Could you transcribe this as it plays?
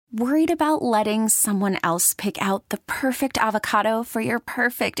Worried about letting someone else pick out the perfect avocado for your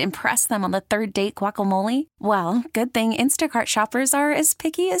perfect impress them on the third date guacamole? Well, good thing Instacart shoppers are as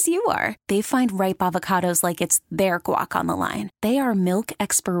picky as you are. They find ripe avocados like it's their guac on the line. They are milk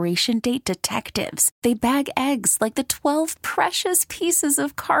expiration date detectives. They bag eggs like the 12 precious pieces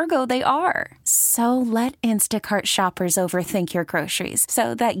of cargo they are. So let Instacart shoppers overthink your groceries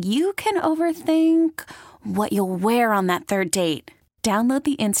so that you can overthink what you'll wear on that third date. Download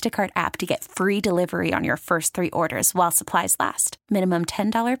the Instacart app to get free delivery on your first 3 orders while supplies last. Minimum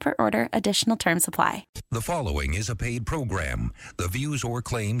 $10 per order. Additional terms apply. The following is a paid program. The views or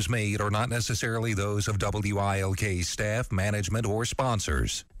claims made are not necessarily those of WILK staff, management, or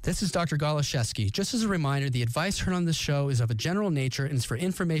sponsors. This is Dr. Goloszewski. Just as a reminder, the advice heard on this show is of a general nature and is for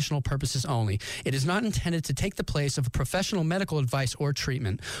informational purposes only. It is not intended to take the place of a professional medical advice or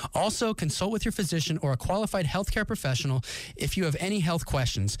treatment. Also, consult with your physician or a qualified healthcare professional if you have any health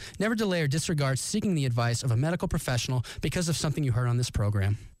questions. Never delay or disregard seeking the advice of a medical professional because of something you heard on this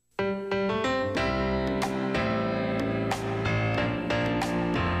program.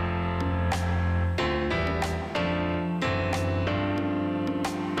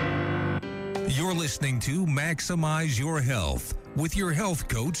 You're listening to Maximize Your Health with your health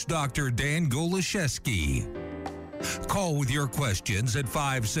coach, Dr. Dan Goloszewski. Call with your questions at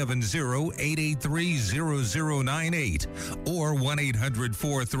 570-883-0098 or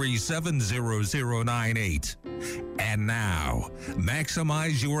 1-800-437-0098. And now,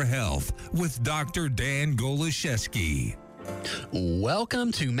 Maximize Your Health with Dr. Dan Goloszewski.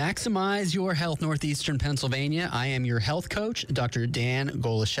 Welcome to Maximize Your Health, Northeastern Pennsylvania. I am your health coach, Dr. Dan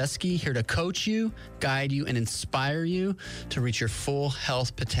Goloszewski, here to coach you, guide you, and inspire you to reach your full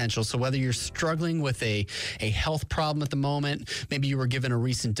health potential. So whether you're struggling with a health problem at the moment, maybe you were given a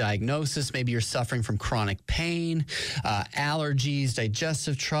recent diagnosis, maybe you're suffering from chronic pain, allergies,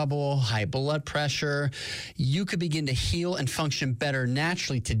 digestive trouble, high blood pressure, you could begin to heal and function better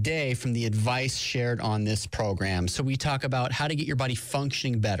naturally today from the advice shared on this program. So we talk about how to get your body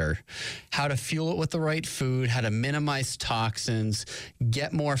functioning better, how to fuel it with the right food, how to minimize toxins,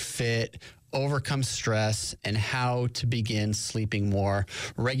 get more fit, overcome stress, and how to begin sleeping more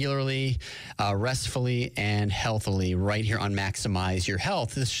regularly, restfully, and healthily right here on Maximize Your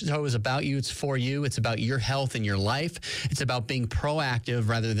Health. This show is about you. It's for you. It's about your health and your life. It's about being proactive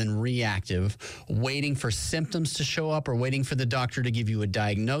rather than reactive, waiting for symptoms to show up or waiting for the doctor to give you a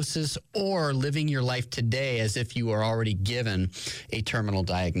diagnosis, or living your life today as if you are already given a terminal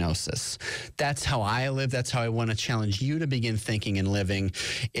diagnosis. That's how I live. That's how I want to challenge you to begin thinking and living,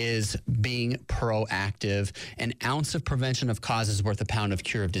 is being proactive. An ounce of prevention of cause is worth a pound of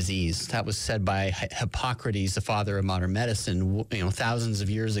cure of disease. That was said by Hippocrates, the father of modern medicine, thousands of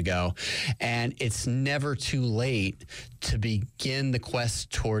years ago. And it's never too late to begin the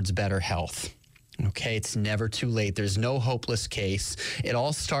quest towards better health. Okay, it's never too late. There's no hopeless case. It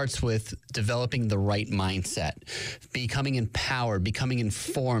all starts with developing the right mindset, becoming empowered, becoming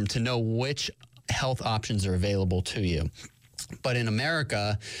informed to know which health options are available to you. But in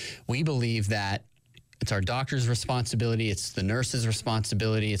America, we believe that it's our doctor's responsibility, it's the nurse's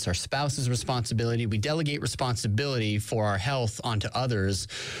responsibility, it's our spouse's responsibility. We delegate responsibility for our health onto others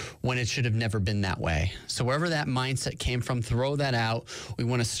when it should have never been that way. So wherever that mindset came from, throw that out. We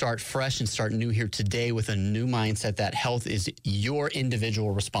want to start fresh and start new here today with a new mindset that health is your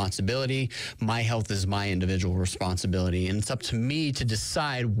individual responsibility. My health is my individual responsibility. And it's up to me to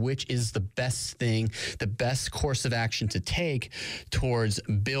decide which is the best thing, the best course of action to take towards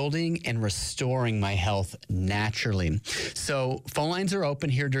building and restoring my health naturally. So phone lines are open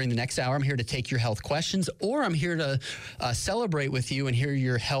here during the next hour. I'm here to take your health questions, or I'm here to celebrate with you and hear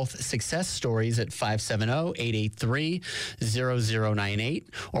your health success stories at 570-883-0098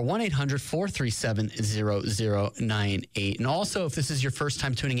 or 1-800-437-0098. And also, if this is your first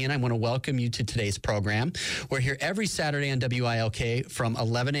time tuning in, I want to welcome you to today's program. We're here every Saturday on WILK from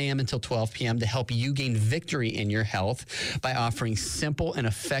 11 a.m. until 12 p.m. to help you gain victory in your health by offering simple and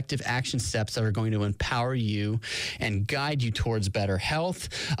effective action steps that are going to empower you and guide you towards better health.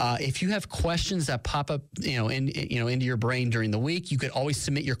 If you have questions that pop up, into your brain during the week, you could always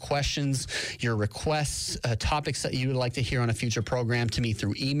submit your questions, your requests, topics that you would like to hear on a future program to me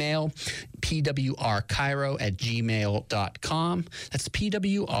through email, pwrchiro@gmail.com. That's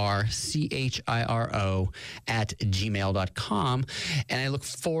pwrchiro@gmail.com. And I look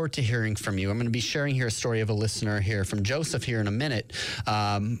forward to hearing from you. I'm going to be sharing here a story of a listener here from Joseph here in a minute.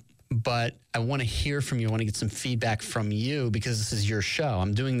 But I want to hear from you. I want to get some feedback from you because this is your show.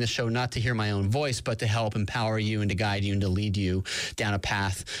 I'm doing this show not to hear my own voice, but to help empower you and to guide you and to lead you down a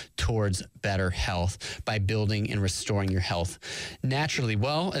path towards better health by building and restoring your health naturally.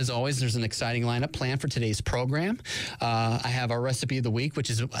 Well, as always, there's an exciting lineup planned for today's program. I have our recipe of the week, which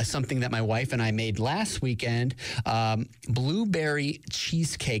is something that my wife and I made last weekend. Blueberry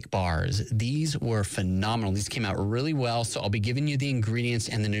cheesecake bars. These were phenomenal. These came out really well. So I'll be giving you the ingredients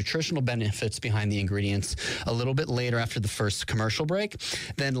and the nutritional benefits behind the ingredients a little bit later after the first commercial break.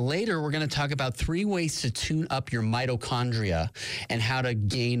 Then later, we're going to talk about 3 ways to tune up your mitochondria and how to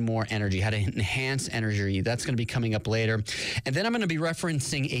gain more energy, how to enhance energy. That's going to be coming up later. And then I'm going to be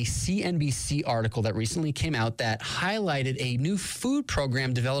referencing a CNBC article that recently came out that highlighted a new food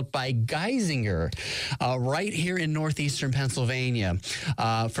program developed by Geisinger right here in northeastern Pennsylvania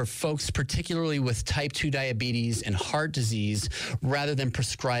for folks particularly with type 2 diabetes and heart disease rather than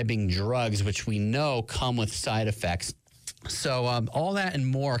prescribing drugs, which we know come with side effects. So all that and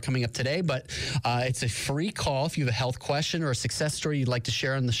more coming up today, but it's a free call. If you have a health question or a success story you'd like to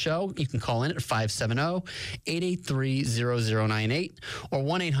share on the show, you can call in at 570-883-0098 or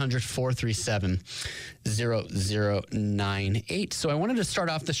 1-800-437-0098. So I wanted to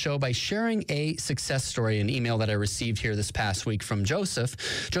start off the show by sharing a success story, an email that I received here this past week from Joseph.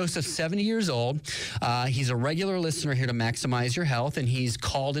 Joseph's 70 years old. He's a regular listener here to Maximize Your Health, and he's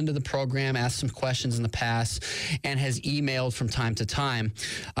called into the program, asked some questions in the past, and has emailed from time to time.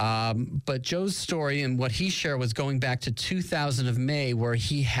 But Joe's story and what he shared was going back to 2000 of May, where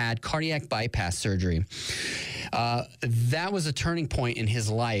he had cardiac bypass surgery. That was a turning point in his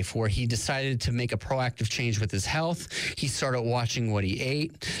life where he decided to make a proactive change with his health. He started watching what he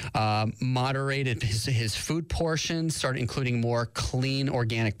ate, moderated his food portions, started including more clean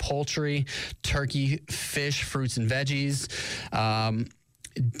organic poultry, turkey, fish, fruits, and veggies.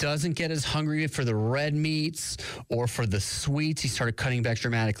 Doesn't get as hungry for the red meats or for the sweets. He started cutting back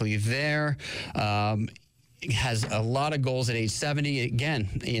dramatically there. Has a lot of goals at age 70. Again,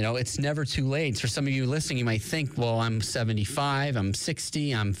 it's never too late. For some of you listening, you might think, well, I'm 75, I'm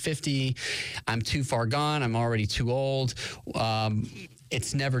 60, I'm 50, I'm too far gone, I'm already too old.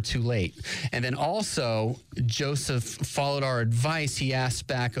 It's never too late. And then also, Joseph followed our advice. He asked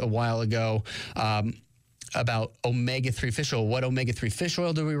back a while ago, about omega-3 fish oil. What omega-3 fish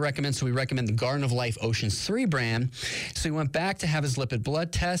oil do we recommend? So we recommend the Garden of Life Oceans 3 brand. So he went back to have his lipid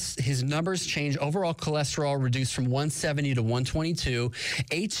blood tests. His numbers changed. Overall cholesterol reduced from 170 to 122.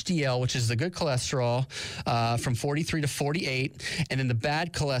 HDL, which is the good cholesterol, from 43 to 48. And then the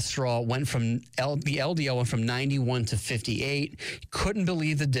bad cholesterol went from, the LDL went from 91 to 58. Couldn't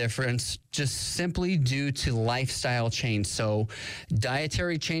believe the difference, just simply due to lifestyle change. So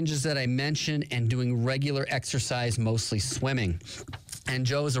dietary changes that I mentioned and doing regular exercise, mostly swimming. And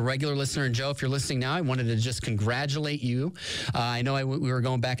Joe is a regular listener. And Joe, if you're listening now, I wanted to just congratulate you. I know we were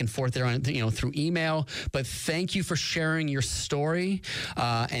going back and forth there on, through email, but thank you for sharing your story.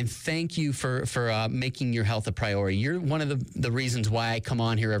 And thank you for making your health a priority. You're one of the reasons why I come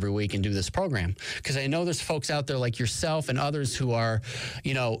on here every week and do this program. Because I know there's folks out there like yourself and others who are,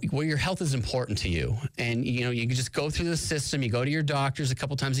 where your health is important to you. And, you can just go through the system. You go to your doctors a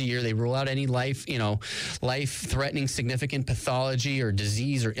couple times a year. They rule out any life-threatening significant pathology or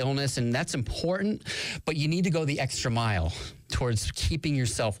disease or illness, and that's important, but you need to go the extra mile towards keeping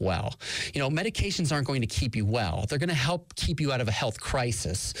yourself well. Medications aren't going to keep you well. They're going to help keep you out of a health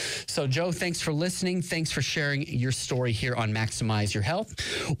crisis. So, Joe, thanks for listening. Thanks for sharing your story here on Maximize Your Health.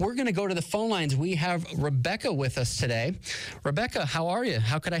 We're going to go to the phone lines. We have Rebecca with us today. Rebecca, how are you?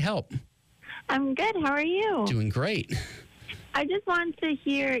 How could I help? I'm good. How are you? Doing great. I just wanted to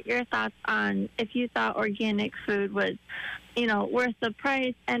hear your thoughts on if you thought organic food was, worth the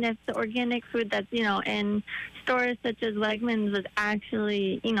price, and if the organic food that's, in stores such as Wegmans was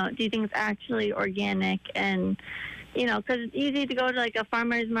actually, do you think it's actually organic? And, because it's easy to go to like a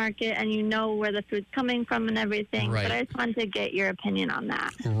farmer's market and where the food's coming from and everything. Right. But I just wanted to get your opinion on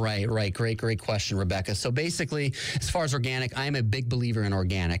that. Right. Great question, Rebecca. So basically, as far as organic, I'm a big believer in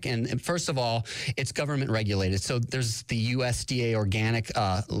organic. And first of all, it's government regulated. So there's the USDA organic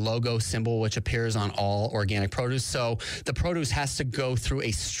logo symbol, which appears on all organic produce. So the produce has to go through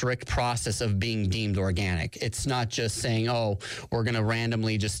a strict process of being deemed organic. It's not just saying, we're going to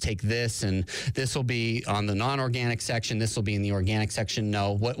randomly just take this and this will be on the non-organic organic section. This will be in the organic section.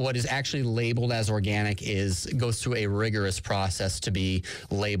 No, what is actually labeled as organic goes through a rigorous process to be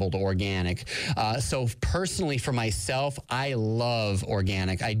labeled organic. So personally for myself, I love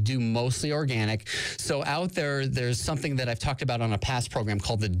organic. I do mostly organic. So out there's something that I've talked about on a past program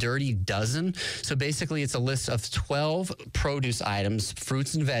called the Dirty Dozen. So basically it's a list of 12 produce items,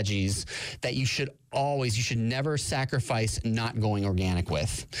 fruits and veggies, that you should never sacrifice not going organic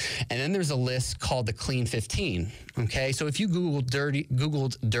with. And then there's a list called the Clean 15. Okay, so if you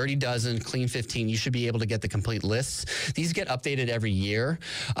Googled Dirty Dozen, Clean 15, you should be able to get the complete lists. These get updated every year.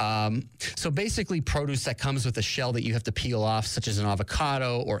 So basically produce that comes with a shell that you have to peel off, such as an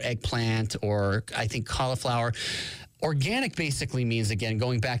avocado or eggplant or I think cauliflower. Organic basically means, again,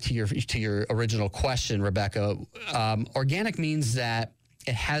 going back to your original question, Rebecca, organic means that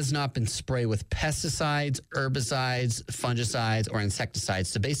it has not been sprayed with pesticides, herbicides, fungicides, or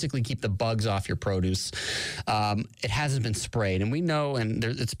insecticides to basically keep the bugs off your produce. It hasn't been sprayed. And we know, and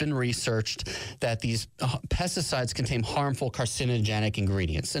it's been researched, that these pesticides contain harmful carcinogenic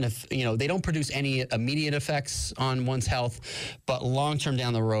ingredients. And if, they don't produce any immediate effects on one's health, but long-term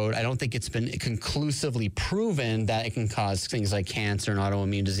down the road, I don't think it's been conclusively proven that it can cause things like cancer and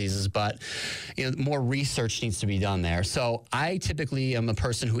autoimmune diseases, but more research needs to be done there. So I typically am a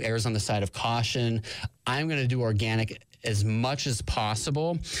person who errs on the side of caution. I'm going to do organic as much as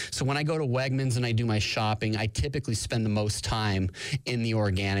possible. So when I go to Wegmans and I do my shopping, I typically spend the most time in the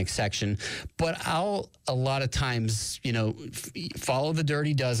organic section. But I'll a lot of times, follow the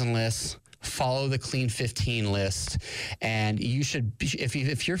Dirty Dozen list, follow the Clean 15 list, and you should,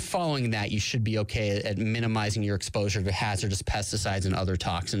 if you're following that, you should be okay at minimizing your exposure to hazardous pesticides and other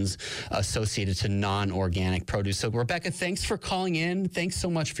toxins associated to non-organic produce. So Rebecca, thanks for calling in. Thanks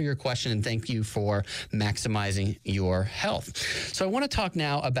so much for your question, and thank you for maximizing your health. So I want to talk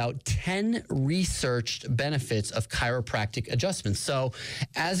now about 10 researched benefits of chiropractic adjustments. So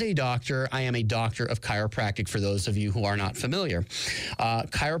as a doctor, I am a doctor of chiropractic for those of you who are not familiar.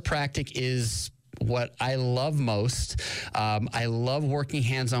 Chiropractic is what I love most. I love working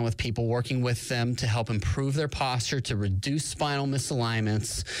hands-on with people, working with them to help improve their posture, to reduce spinal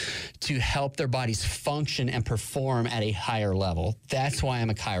misalignments, to help their bodies function and perform at a higher level. That's why I'm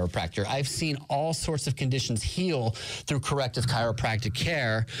a chiropractor. I've seen all sorts of conditions heal through corrective chiropractic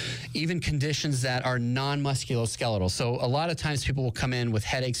care, even conditions that are non-musculoskeletal. So a lot of times people will come in with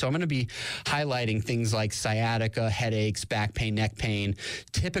headaches. So I'm going to be highlighting things like sciatica, headaches, back pain, neck pain,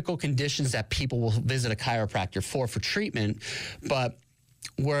 typical conditions that people will visit a chiropractor for treatment, but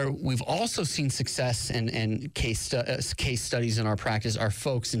where we've also seen success and case studies in our practice are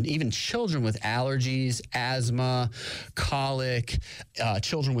folks and even children with allergies, asthma, colic,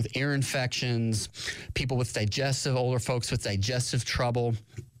 children with ear infections, people with older folks with digestive trouble.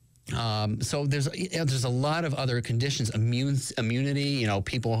 So there's a lot of other conditions, immunity,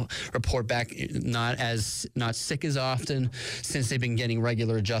 people report back not sick as often since they've been getting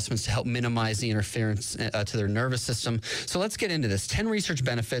regular adjustments to help minimize the interference to their nervous system. So let's get into this. 10 research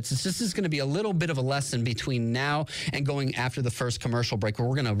benefits. This is going to be a little bit of a lesson between now and going after the first commercial break, where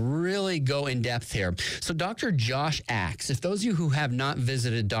we're going to really go in depth here. So Dr. Josh Axe, if those of you who have not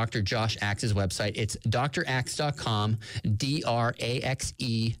visited Dr. Josh Axe's website, it's draxe.com,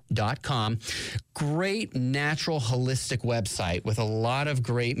 DRAXE.com. Great natural holistic website with a lot of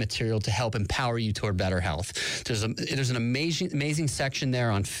great material to help empower you toward better health. There's an amazing section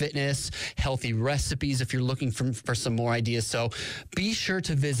there on fitness, healthy recipes if you're looking for some more ideas. So be sure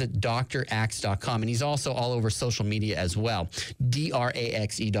to visit draxe.com, and he's also all over social media as well,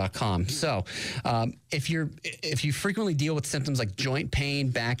 DRAXE.com. So if you frequently deal with symptoms like joint pain,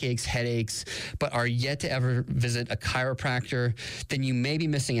 backaches, headaches, but are yet to ever visit a chiropractor, then you may be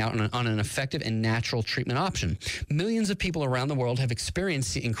missing out on an effective and natural treatment option. Millions of people around the world have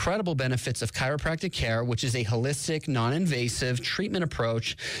experienced the incredible benefits of chiropractic care, which is a holistic, non-invasive treatment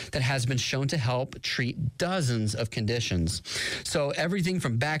approach that has been shown to help treat dozens of conditions. So everything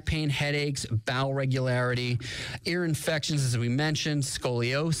from back pain, headaches, bowel regularity, ear infections, as we mentioned,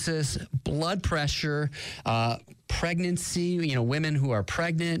 scoliosis, blood pressure, pregnancy, women who are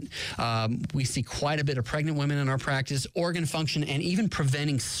pregnant. We see quite a bit of pregnant women in our practice, organ function, and even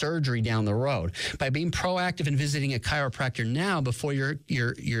preventing surgery down the road. By being proactive and visiting a chiropractor now before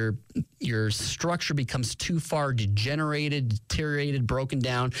your structure becomes too far degenerated, deteriorated, broken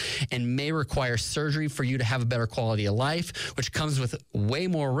down, and may require surgery for you to have a better quality of life, which comes with way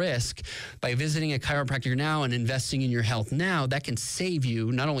more risk. By visiting a chiropractor now and investing in your health now, that can save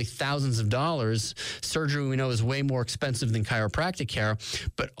you not only thousands of dollars. Surgery, we know, is way more expensive than chiropractic care,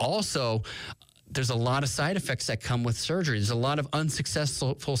 but also there's a lot of side effects that come with surgery. There's a lot of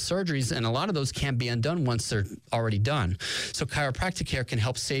unsuccessful surgeries, and a lot of those can't be undone once they're already done. So chiropractic care can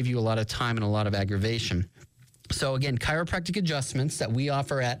help save you a lot of time and a lot of aggravation. So again, chiropractic adjustments that we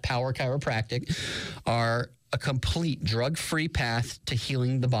offer at Power Chiropractic are a complete drug-free path to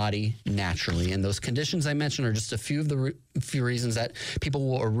healing the body naturally. And those conditions I mentioned are just a few of the few reasons that people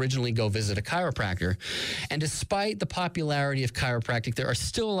will originally go visit a chiropractor. And despite the popularity of chiropractic, there are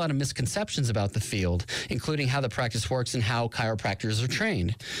still a lot of misconceptions about the field, including how the practice works and how chiropractors are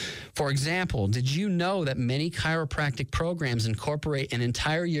trained. For example, did you know that many chiropractic programs incorporate an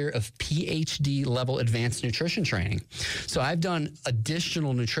entire year of PhD level advanced nutrition training? So I've done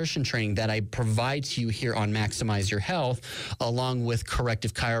additional nutrition training that I provide to you here on Maximize Your Health, along with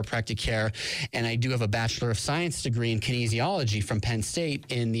corrective chiropractic care. And I do have a Bachelor of Science degree in kinesiology from Penn State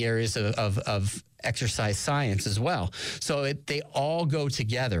in the areas of exercise science as well. So they all go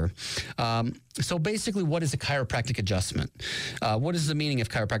together. So basically, what is a chiropractic adjustment? What is the meaning of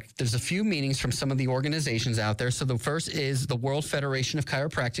chiropractic? There's a few meanings from some of the organizations out there. So the first is the World Federation of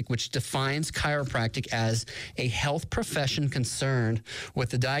Chiropractic, which defines chiropractic as a health profession concerned with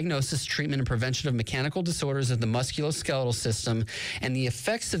the diagnosis, treatment, and prevention of mechanical disorders of the musculoskeletal system and the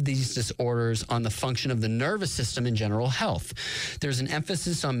effects of these disorders on the function of the nervous system and general health. There's an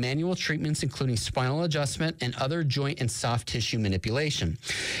emphasis on manual treatments, including spinal adjustment and other joint and soft tissue manipulation.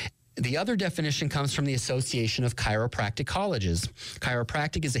 The other definition comes from the Association of Chiropractic Colleges.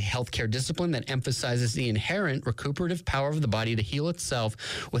 Chiropractic is a healthcare discipline that emphasizes the inherent recuperative power of the body to heal itself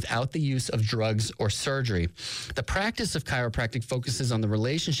without the use of drugs or surgery. The practice of chiropractic focuses on the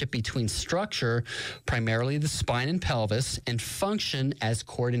relationship between structure, primarily the spine and pelvis, and function as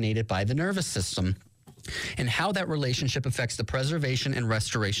coordinated by the nervous system, and how that relationship affects the preservation and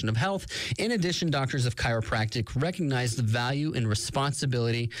restoration of health. In addition, doctors of chiropractic recognize the value and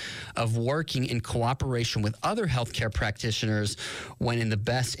responsibility of working in cooperation with other healthcare practitioners when in the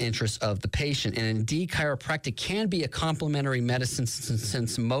best interest of the patient. And indeed, chiropractic can be a complementary medicine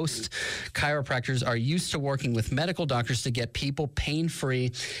since most chiropractors are used to working with medical doctors to get people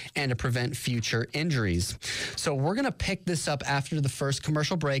pain-free and to prevent future injuries. So we're going to pick this up after the first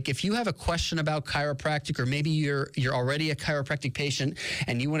commercial break. If you have a question about chiropractic, or maybe you're already a chiropractic patient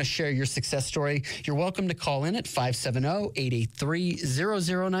and you want to share your success story, you're welcome to call in at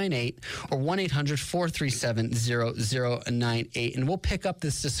 570-883-0098 or 1-800-437-0098. And we'll pick up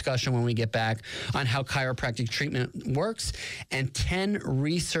this discussion when we get back on how chiropractic treatment works and 10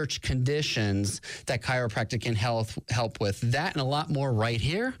 research conditions that chiropractic can help with. That and a lot more right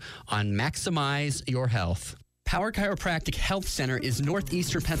here on Maximize Your Health. Power Chiropractic Health Center is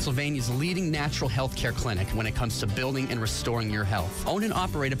Northeastern Pennsylvania's leading natural health care clinic when it comes to building and restoring your health. Owned and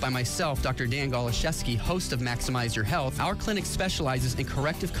operated by myself, Dr. Dan Goloszewski, host of Maximize Your Health, our clinic specializes in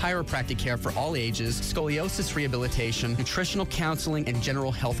corrective chiropractic care for all ages, scoliosis rehabilitation, nutritional counseling, and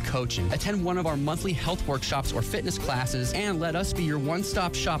general health coaching. Attend one of our monthly health workshops or fitness classes, and let us be your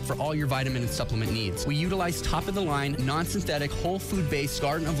one-stop shop for all your vitamin and supplement needs. We utilize top-of-the-line, non-synthetic, whole food-based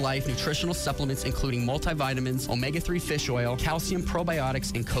Garden of Life nutritional supplements, including multivitamins, omega-3 fish oil, calcium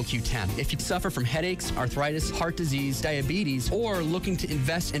probiotics, and CoQ10. If you suffer from headaches, arthritis, heart disease, diabetes, or looking to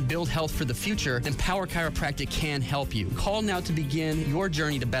invest and build health for the future, then Power Chiropractic can help you. Call now to begin your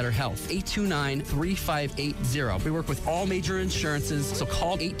journey to better health. 829-3580. We work with all major insurances, so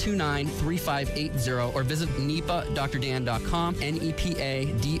call 829-3580 or visit nepadrdan.com,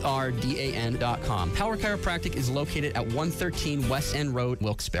 nepadrdan.com. Power Chiropractic is located at 113 West End Road,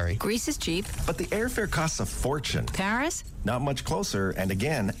 Wilkes-Barre. Greece is cheap. But the airfare costs a fortune. Paris? Not much closer, and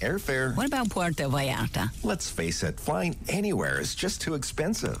again, airfare... What about Puerto Vallarta? Let's face it, flying anywhere is just too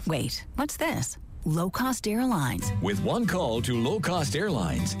expensive. Wait, what's this? Low-cost airlines. With one call to low-cost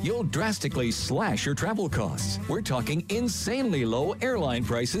airlines, you'll drastically slash your travel costs. We're talking insanely low airline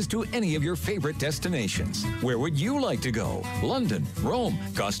prices to any of your favorite destinations. Where would you like to go? London, Rome,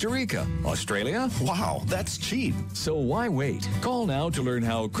 Costa Rica, Australia? Wow, that's cheap. So why wait? Call now to learn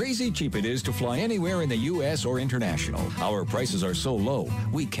how crazy cheap it is to fly anywhere in the U.S. or international. Our prices are so low,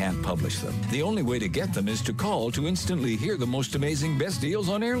 we can't publish them. The only way to get them is to call to instantly hear the most amazing best deals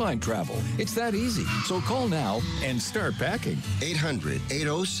on airline travel. It's that easy. So call now and start packing.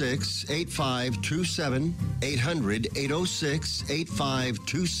 800-806-8527.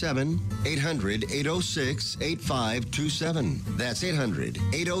 800-806-8527. 800-806-8527. That's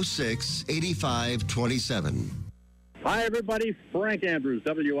 800-806-8527. Hi, everybody. Frank Andrews,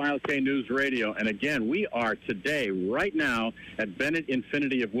 WILK News Radio. And again, we are today, right now, at Bennett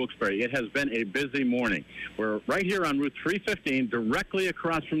Infinity of Wilkes-Barre. It has been a busy morning. We're right here on Route 315, directly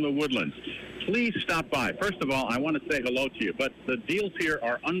across from the Woodlands. Please stop by. First of all, I want to say hello to you, but the deals here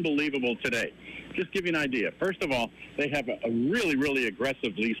are unbelievable today. Just give you an idea. First of all, they have a really, really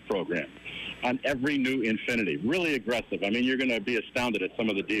aggressive lease program on every new Infinity. Really aggressive. I mean, you're going to be astounded at some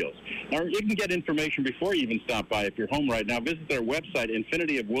of the deals. Now, you can get information before you even stop by. If you're home right now, visit their website,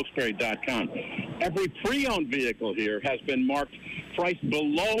 infinityofwilkesbarre.com. Every pre-owned vehicle here has been priced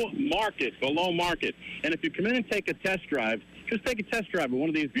below market. And if you come in and take a test drive, just take a test drive of one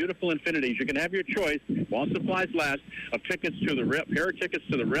of these beautiful Infinities. You can have your choice, while supplies last, of tickets to pair of tickets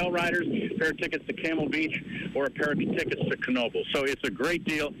to the Rail Riders, a pair of tickets to Camel Beach, or a pair of tickets to Knoebel. So it's a great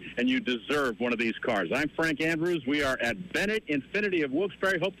deal, and you deserve one of these cars. I'm Frank Andrews. We are at Bennett Infinity of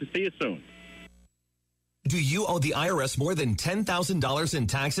Wilkes-Barre. Hope to see you soon. Do you owe the IRS more than $10,000 in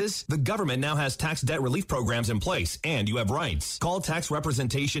taxes? The government now has tax debt relief programs in place, and you have rights. Call tax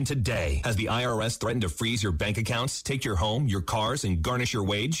representation today. Has the IRS threatened to freeze your bank accounts, take your home, your cars, and garnish your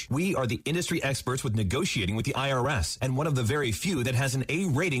wage? We are the industry experts with negotiating with the IRS, and one of the very few that has an A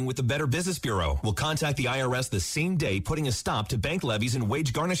rating with the Better Business Bureau. We'll contact the IRS the same day, putting a stop to bank levies and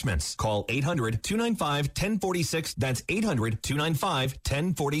wage garnishments. Call 800-295-1046. That's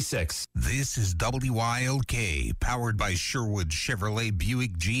 800-295-1046. This is WILK, powered by Sherwood Chevrolet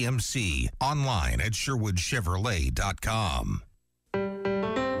Buick GMC. Online at sherwoodchevrolet.com.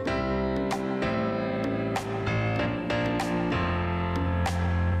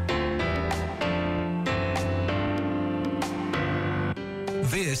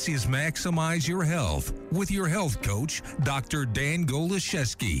 This is Maximize Your Health with your health coach, Dr. Dan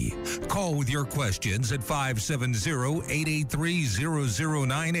Goloszewski. Call with your questions at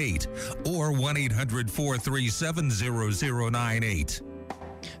 570-883-0098 or 1-800-437-0098.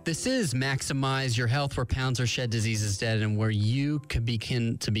 This is Maximize Your Health, where pounds are shed, disease is dead, and where you can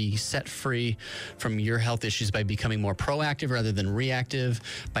begin to be set free from your health issues by becoming more proactive rather than reactive,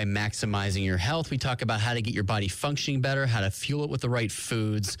 by maximizing your health. We talk about how to get your body functioning better, how to fuel it with the right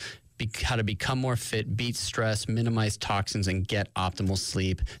foods, how to become more fit, beat stress, minimize toxins, and get optimal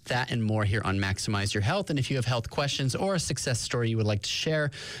sleep. That and more here on Maximize Your Health. And if you have health questions or a success story you would like to share,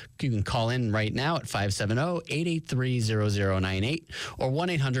 you can call in right now at 570-883-0098 or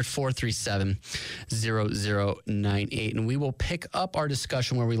 1-800-437-0098. And we will pick up our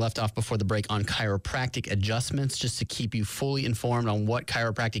discussion where we left off before the break on chiropractic adjustments, just to keep you fully informed on what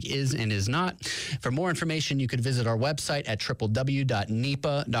chiropractic is and is not. For more information, you could visit our website at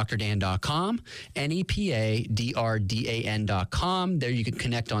www.nepadrdan.com, NEPADRDAN.com. There you can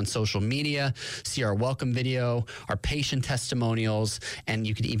connect on social media, see our welcome video, our patient testimonials, and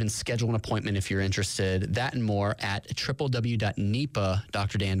you can even schedule an appointment if you're interested. That and more at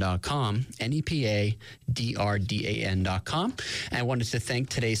www.nepadrdan.com, NEPADRDAN.com. And I wanted to thank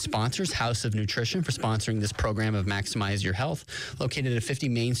today's sponsors, House of Nutrition, for sponsoring this program of Maximize Your Health. Located at 50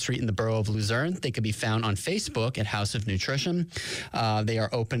 Main Street in the borough of Luzerne, they can be found on Facebook at House of Nutrition. They are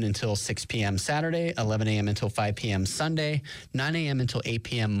open until 6 p.m. Saturday, 11 a.m. until 5 p.m. Sunday, 9 a.m. until 8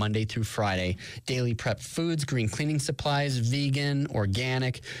 p.m. Monday through Friday. Daily prep foods, green cleaning supplies, vegan,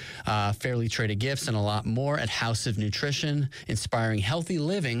 organic, fairly traded gifts, and a lot more at House of Nutrition, inspiring healthy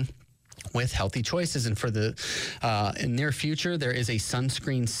living with healthy choices. And for the near future, there is a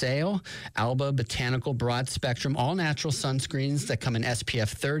sunscreen sale. Alba Botanical Broad Spectrum all natural sunscreens that come in SPF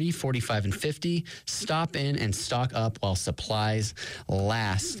 30, 45, and 50. Stop in and stock up while supplies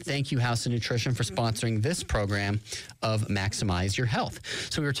last. Thank you, House of Nutrition, for sponsoring this program of Maximize Your Health.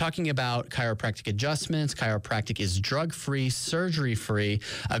 So we were talking about chiropractic adjustments. Chiropractic is drug-free, surgery-free,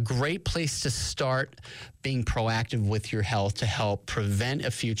 a great place to start being proactive with your health to help prevent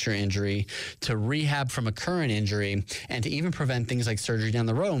a future injury, to rehab from a current injury, and to even prevent things like surgery down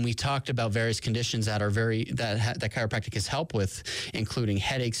the road. And we talked about various conditions that are that chiropractic has helped with, including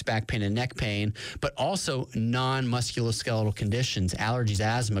headaches, back pain, and neck pain, but also non-musculoskeletal conditions, allergies,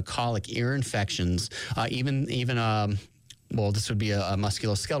 asthma, colic, ear infections, well, this would be a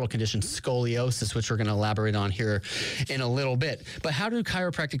musculoskeletal condition, scoliosis, which we're going to elaborate on here in a little bit. But how do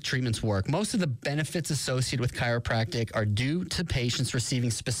chiropractic treatments work? Most of the benefits associated with chiropractic are due to patients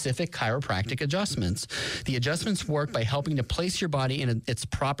receiving specific chiropractic adjustments. The adjustments work by helping to place your body in its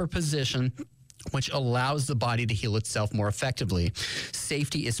proper position, which allows the body to heal itself more effectively.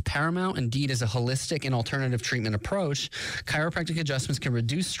 Safety is paramount. Indeed, as a holistic and alternative treatment approach, chiropractic adjustments can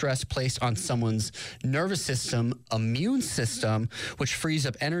reduce stress placed on someone's nervous system, immune system, which frees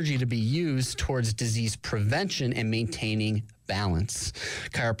up energy to be used towards disease prevention and maintaining balance.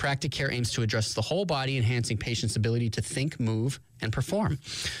 Chiropractic care aims to address the whole body, enhancing patients' ability to think, move, and perform.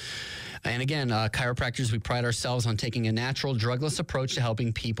 And again, chiropractors, we pride ourselves on taking a natural, drugless approach to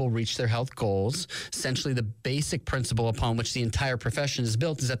helping people reach their health goals. Essentially, the basic principle upon which the entire profession is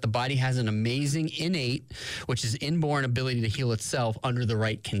built is that the body has an amazing innate, which is inborn ability to heal itself under the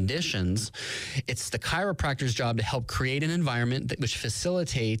right conditions. It's the chiropractor's job to help create an environment which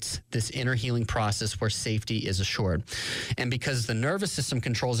facilitates this inner healing process where safety is assured. And because the nervous system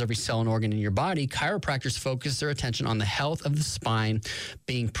controls every cell and organ in your body, chiropractors focus their attention on the health of the spine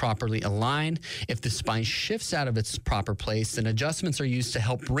being properly aligned. If the spine shifts out of its proper place, then adjustments are used to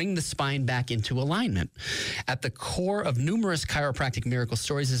help bring the spine back into alignment. At the core of numerous chiropractic miracle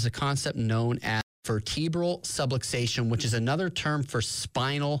stories is a concept known as vertebral subluxation, which is another term for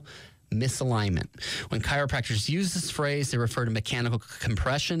spinal misalignment. When chiropractors use this phrase, they refer to mechanical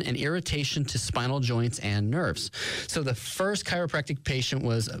compression and irritation to spinal joints and nerves. So the first chiropractic patient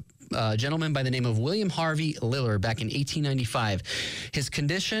was a gentleman by the name of William Harvey Lillard back in 1895. His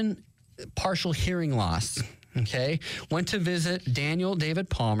condition, partial hearing loss. Okay, went to visit Daniel David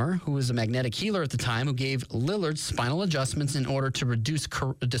Palmer, who was a magnetic healer at the time, who gave Lillard spinal adjustments in order to reduce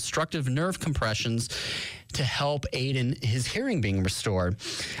destructive nerve compressions to help aid in his hearing being restored.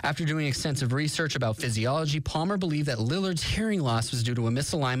 After doing extensive research about physiology, Palmer believed that Lillard's hearing loss was due to a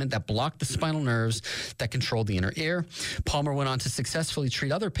misalignment that blocked the spinal nerves that controlled the inner ear. Palmer went on to successfully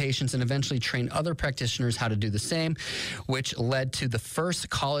treat other patients and eventually train other practitioners how to do the same, which led to the first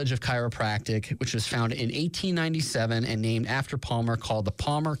College of Chiropractic, which was founded in 1897 and named after Palmer, called the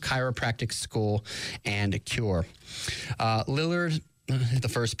Palmer Chiropractic School and Cure. Lillard, the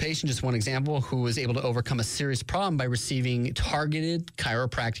first patient, just one example, who was able to overcome a serious problem by receiving targeted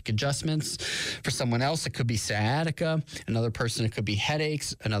chiropractic adjustments. For someone else, it could be sciatica. Another person, it could be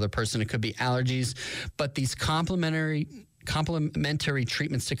headaches. Another person, it could be allergies. But these complementary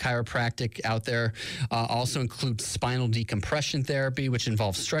treatments to chiropractic out there also include spinal decompression therapy, which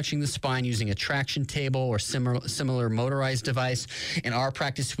involves stretching the spine using a traction table or similar motorized device. In our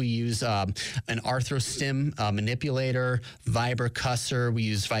practice, we use an arthrostim manipulator, vibrocussor. We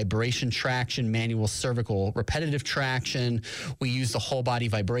use vibration traction, manual cervical repetitive traction. We use the whole body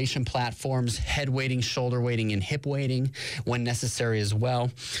vibration platforms, head weighting, shoulder weighting, and hip weighting when necessary as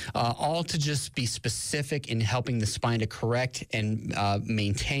well, all to just be specific in helping the spine to correct and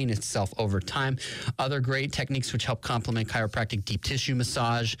maintain itself over time. Other great techniques which help complement chiropractic: deep tissue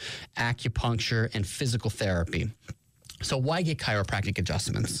massage, acupuncture, and physical therapy. So why get chiropractic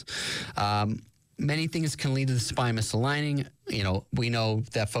adjustments? Many things can lead to the spine misaligning. You know, we know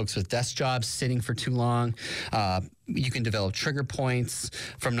that folks with desk jobs, sitting for too long, you can develop trigger points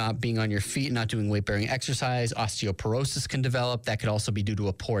from not being on your feet, not doing weight-bearing exercise. Osteoporosis can develop. That could also be due to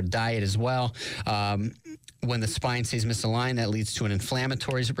a poor diet as well. When the spine stays misaligned, that leads to an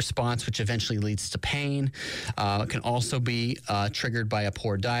inflammatory response, which eventually leads to pain. It can also be triggered by a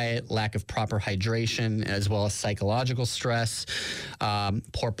poor diet, lack of proper hydration, as well as psychological stress,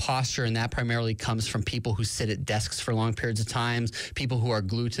 poor posture, and that primarily comes from people who sit at desks for long periods of time, people who are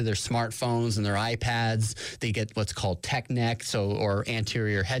glued to their smartphones and their iPads. They get what's called tech neck, or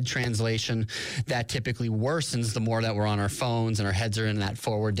anterior head translation. That typically worsens the more that we're on our phones and our heads are in that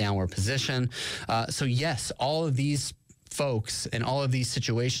forward downward position. So yes, all of these folks and all of these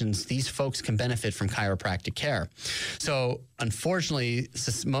situations, these folks can benefit from chiropractic care. So unfortunately,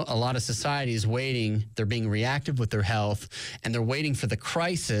 a lot of society is waiting. They're being reactive with their health, and they're waiting for the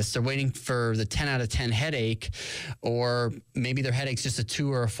crisis. They're waiting for the 10 out of 10 headache, or maybe their headache's just a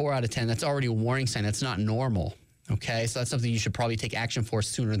 2 or a 4 out of 10. That's already a warning sign. That's not normal. Okay, so that's something you should probably take action for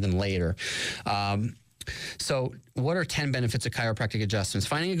sooner than later. So what are 10 benefits of chiropractic adjustments?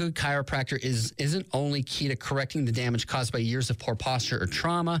 Finding a good chiropractor isn't only key to correcting the damage caused by years of poor posture or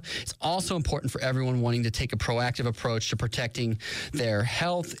trauma. It's also important for everyone wanting to take a proactive approach to protecting their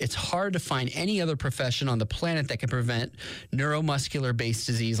health. It's hard to find any other profession on the planet that can prevent neuromuscular-based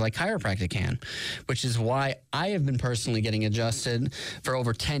disease like chiropractic can, which is why I have been personally getting adjusted for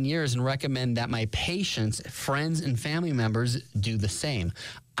over 10 years and recommend that my patients, friends, and family members do the same.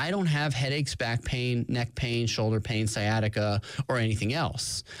 I don't have headaches, back pain, neck pain, shoulder pain, sciatica, or anything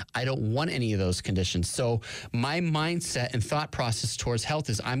else. I don't want any of those conditions. So my mindset and thought process towards health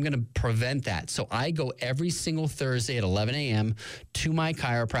is I'm going to prevent that. So I go every single Thursday at 11 a.m. to my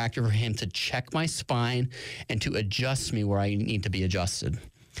chiropractor for him to check my spine and to adjust me where I need to be adjusted.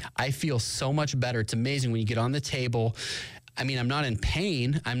 I feel so much better. It's amazing when you get on the table. I mean, I'm not in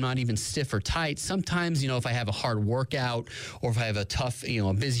pain. I'm not even stiff or tight. Sometimes, if I have a hard workout or if I have a tough,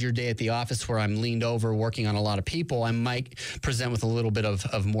 a busier day at the office where I'm leaned over working on a lot of people, I might present with a little bit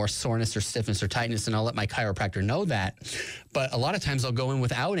of more soreness or stiffness or tightness, and I'll let my chiropractor know that. But a lot of times I'll go in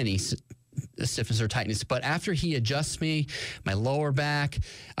without any stiffness or tightness. But after he adjusts me, my lower back,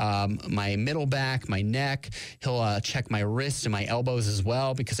 my middle back, my neck, he'll check my wrists and my elbows as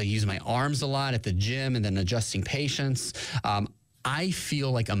well, because I use my arms a lot at the gym and then adjusting patients. I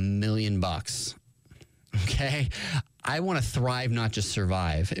feel like $1,000,000. Okay. I want to thrive, not just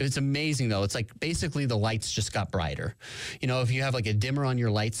survive. It's amazing, though. It's like basically the lights just got brighter. If you have like a dimmer on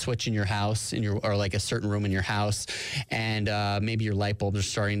your light switch in your house, or like a certain room in your house, and maybe your light bulbs are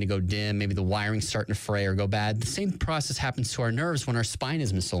starting to go dim, maybe the wiring's starting to fray or go bad. The same process happens to our nerves when our spine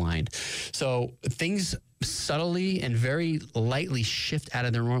is misaligned. So things subtly and very lightly shift out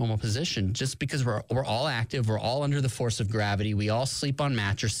of their normal position just because we're all active. We're all under the force of gravity. We all sleep on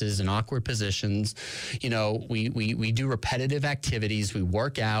mattresses in awkward positions. We do repetitive activities. We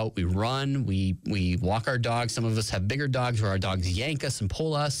work out, we run, we walk our dogs. Some of us have bigger dogs where our dogs yank us and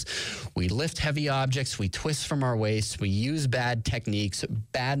pull us. We lift heavy objects. We twist from our waist. We use bad techniques,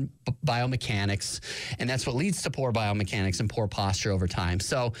 bad biomechanics, and that's what leads to poor biomechanics and poor posture over time.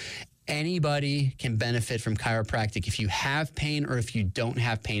 So anybody can benefit from chiropractic if you have pain or if you don't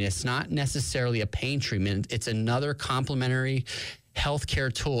have pain. It's not necessarily a pain treatment. It's another complementary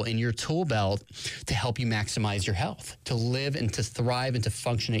healthcare tool in your tool belt to help you maximize your health, to live and to thrive and to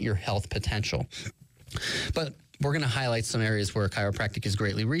function at your health potential. But we're going to highlight some areas where chiropractic is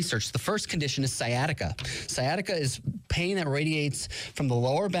greatly researched. The first condition is sciatica. Sciatica is pain that radiates from the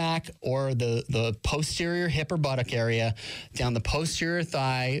lower back or the posterior hip or buttock area down the posterior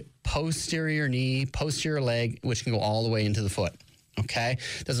thigh, posterior knee, posterior leg, which can go all the way into the foot. Okay?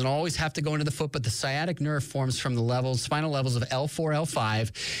 Doesn't always have to go into the foot, but the sciatic nerve forms from the spinal levels of L4,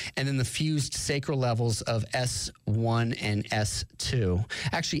 L5, and then the fused sacral levels of S1 and S2.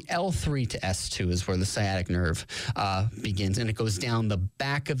 Actually, L3 to S2 is where the sciatic nerve begins, and it goes down the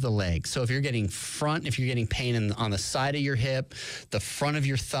back of the leg. So if you're getting pain on the side of your hip, the front of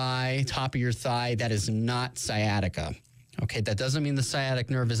your thigh, top of your thigh, that is not sciatica. Okay, that doesn't mean the sciatic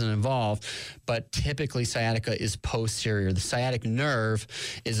nerve isn't involved, but typically sciatica is posterior. The sciatic nerve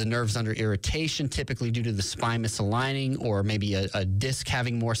is the nerves under irritation, typically due to the spine misaligning or maybe a disc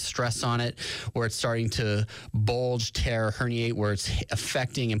having more stress on it, where it's starting to bulge, tear, herniate, where it's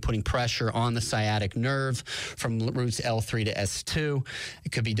affecting and putting pressure on the sciatic nerve from roots L3 to S2.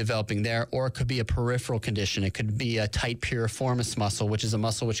 It could be developing there, or it could be a peripheral condition. It could be a tight piriformis muscle, which is a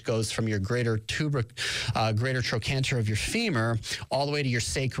muscle which goes from your greater trochanter of your femur all the way to your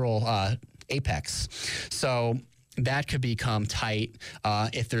sacral apex. So that could become tight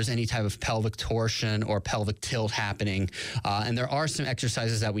if there's any type of pelvic torsion or pelvic tilt happening. And there are some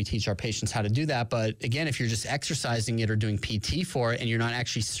exercises that we teach our patients how to do that. But again, if you're just exercising it or doing PT for it and you're not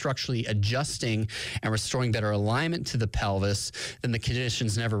actually structurally adjusting and restoring better alignment to the pelvis, then the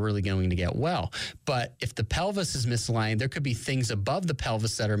condition's never really going to get well. But if the pelvis is misaligned, there could be things above the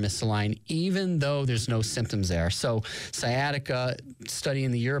pelvis that are misaligned, even though there's no symptoms there. So sciatica, study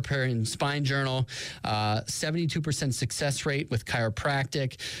in the European Spine Journal, 72% success rate with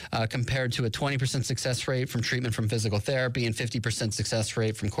chiropractic compared to a 20% success rate from treatment from physical therapy and 50% success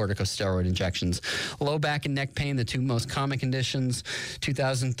rate from corticosteroid injections. Low back and neck pain, the two most common conditions.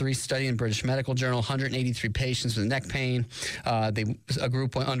 2003 study in British Medical Journal, 183 patients with neck pain. A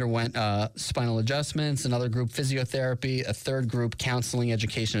group underwent spinal adjustments, another group physiotherapy, a third group counseling,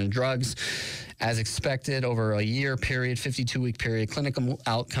 education, and drugs. As expected, over a year period, 52-week period, clinical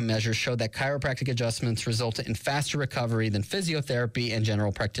outcome measures showed that chiropractic adjustments resulted in faster recovery than physiotherapy and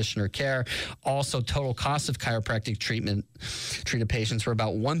general practitioner care. Also, total cost of chiropractic treated patients were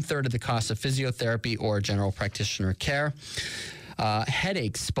about 1/3 of the cost of physiotherapy or general practitioner care.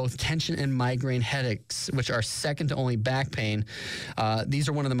 Headaches, both tension and migraine headaches, which are second to only back pain. These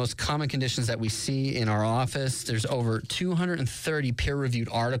are one of the most common conditions that we see in our office. There's over 230 peer-reviewed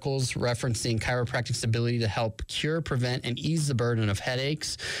articles referencing chiropractic's ability to help cure, prevent, and ease the burden of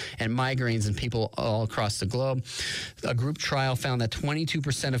headaches and migraines in people all across the globe. A group trial found that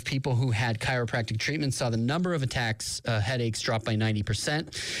 22% of people who had chiropractic treatment saw the number of headaches drop by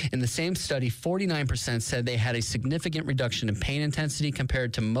 90%. In the same study, 49% said they had a significant reduction in pain and intensity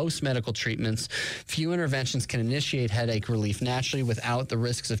compared to most medical treatments. Few interventions can initiate headache relief naturally without the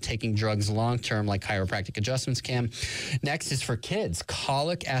risks of taking drugs long-term like chiropractic adjustments can. Next is for kids,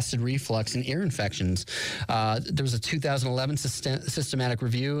 colic, acid reflux, and ear infections. There was a 2011 systematic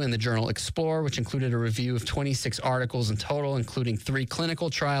review in the journal Explore, which included a review of 26 articles in total, including 3 clinical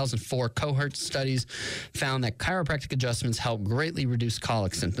trials and 4 cohort studies, found that chiropractic adjustments help greatly reduce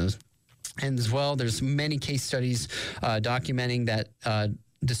colic symptoms. And as well, there's many case studies documenting that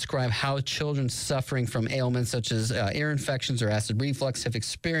describe how children suffering from ailments such as ear infections or acid reflux have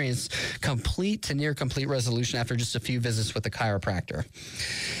experienced complete to near complete resolution after just a few visits with a chiropractor.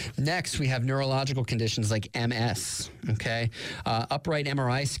 Next, we have neurological conditions like MS, okay? Upright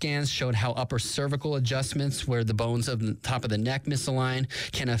MRI scans showed how upper cervical adjustments where the bones of the top of the neck misalign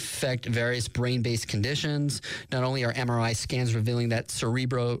can affect various brain-based conditions. Not only are MRI scans revealing that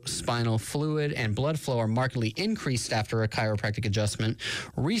cerebrospinal fluid and blood flow are markedly increased after a chiropractic adjustment,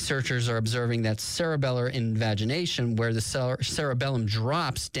 researchers are observing that cerebellar invagination, where the cerebellum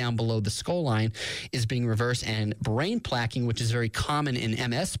drops down below the skull line, is being reversed, and brain plaquing, which is very common in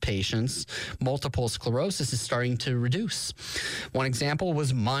MS patients, multiple sclerosis, is starting to reduce. One example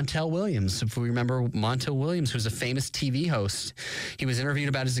was Montel Williams. If we remember Montel Williams, who's a famous TV host, he was interviewed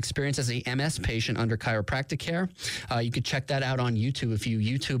about his experience as a MS patient under chiropractic care. You could check that out on YouTube if you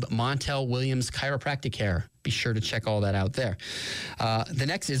YouTube Montel Williams chiropractic care. Be sure to check all that out there. The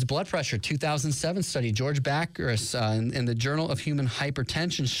next is blood pressure. 2007 study, George Bacchus in the Journal of Human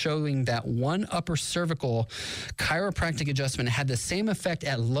Hypertension, showing that one upper cervical chiropractic adjustment had the same effect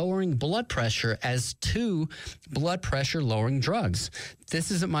at lowering blood pressure as 2 blood pressure lowering drugs.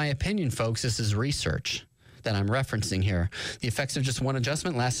 This isn't my opinion, folks. This is research that I'm referencing here. The effects of just one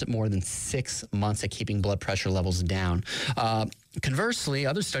adjustment lasted more than 6 months at keeping blood pressure levels down. Conversely,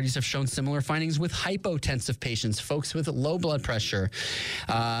 other studies have shown similar findings with hypotensive patients, folks with low blood pressure.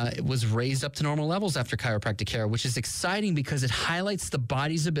 It was raised up to normal levels after chiropractic care, which is exciting because it highlights the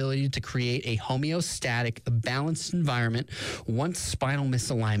body's ability to create a homeostatic, balanced environment once spinal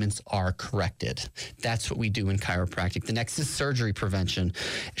misalignments are corrected. That's what we do in chiropractic. The next is surgery prevention.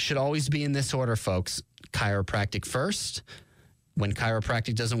 It should always be in this order, folks. Chiropractic first. When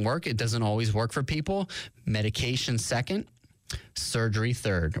chiropractic doesn't work, it doesn't always work for people. Medication second, surgery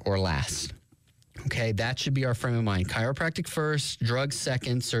third or last. Okay, that should be our frame of mind. Chiropractic first, drugs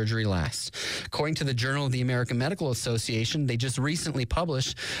second, surgery last. According to the Journal of the American Medical Association, they just recently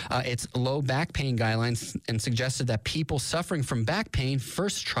published its low back pain guidelines and suggested that people suffering from back pain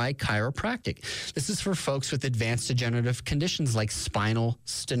first try chiropractic. This is for folks with advanced degenerative conditions like spinal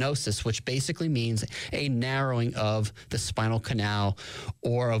stenosis, which basically means a narrowing of the spinal canal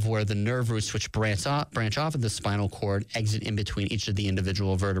or of where the nerve roots, which branch off of the spinal cord, exit in between each of the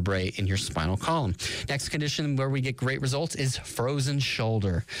individual vertebrae in your spinal column. Next condition where we get great results is frozen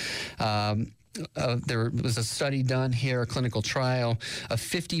shoulder. There was a study done here, a clinical trial of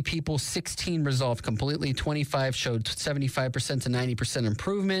 50 people, 16 resolved completely, 25 showed 75% to 90%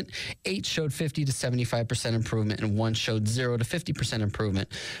 improvement, 8 showed 50 to 75% improvement, and 1 showed 0 to 50% improvement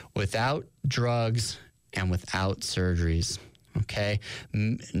without drugs and without surgeries. Okay,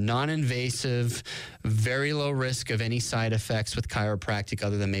 non-invasive, very low risk of any side effects with chiropractic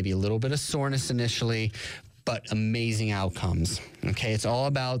other than maybe a little bit of soreness initially, but amazing outcomes. Okay, it's all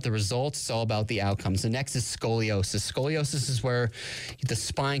about the results. It's all about the outcomes. The next is scoliosis. Scoliosis is where the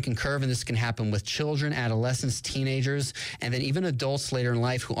spine can curve, and this can happen with children, adolescents, teenagers, and then even adults later in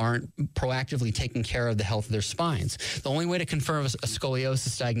life who aren't proactively taking care of the health of their spines. The only way to confirm a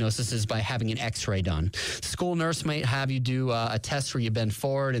scoliosis diagnosis is by having an x-ray done. School nurse might have you do a test where you bend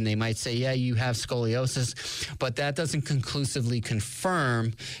forward, and they might say, yeah, you have scoliosis, but that doesn't conclusively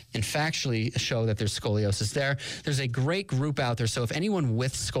confirm and factually show that there's scoliosis there. There's a great group out there. So if anyone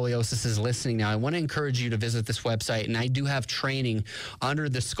with scoliosis is listening now, I want to encourage you to visit this website. And I do have training under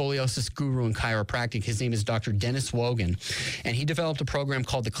the scoliosis guru in chiropractic. His name is Dr. Dennis Wogan. And he developed a program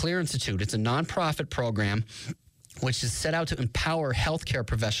called the Clear Institute. It's a nonprofit program which is set out to empower healthcare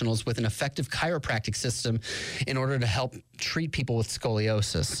professionals with an effective chiropractic system in order to help treat people with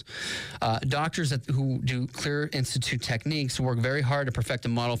scoliosis. Doctors who do Clear Institute techniques work very hard to perfect a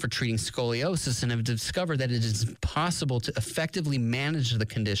model for treating scoliosis and have discovered that it is possible to effectively manage the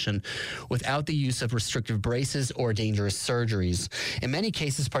condition without the use of restrictive braces or dangerous surgeries. In many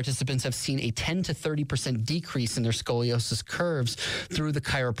cases, participants have seen a 10 to 30% decrease in their scoliosis curves through the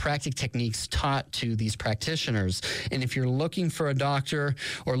chiropractic techniques taught to these practitioners. And if you're looking for a doctor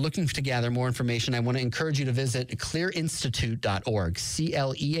or looking to gather more information, I want to encourage you to visit clearinstitute.org,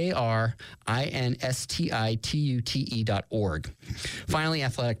 CLEARINSTITUTE.org. Finally,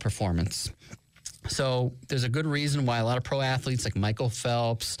 athletic performance. So there's a good reason why a lot of pro athletes like Michael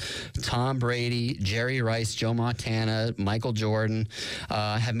Phelps, Tom Brady, Jerry Rice, Joe Montana, Michael Jordan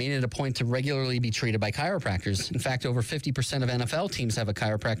have made it a point to regularly be treated by chiropractors. In fact, over 50% of NFL teams have a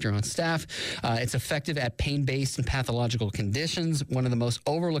chiropractor on staff. It's effective at pain-based and pathological conditions. One of the most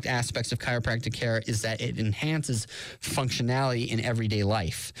overlooked aspects of chiropractic care is that it enhances functionality in everyday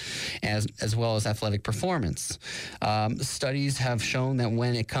life, as well as athletic performance. Studies have shown that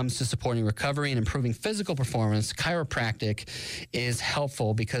when it comes to supporting recovery and improving physical performance, chiropractic is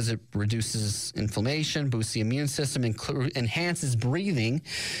helpful because it reduces inflammation, boosts the immune system, enhances breathing,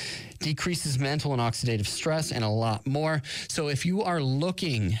 decreases mental and oxidative stress, and a lot more. So if you are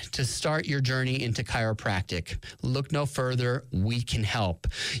looking to start your journey into chiropractic, look no further. We can help.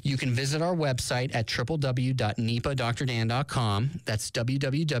 You can visit our website at www.nepadrdan.com. That's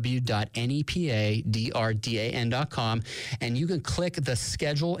www.nepadrdan.com. And you can click the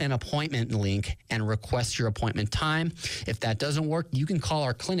schedule an appointment link and request your appointment time. If that doesn't work, you can call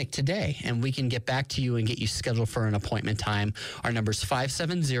our clinic today and we can get back to you and get you scheduled for an appointment time. Our number is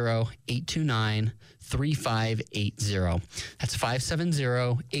 570-829-3580. That's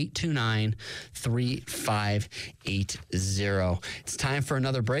 570-829-3580. It's time for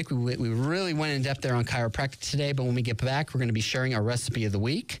another break. We really went in depth there on chiropractic today, but when we get back, we're going to be sharing our recipe of the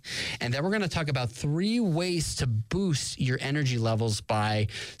week. And then we're going to talk about 3 ways to boost your energy levels by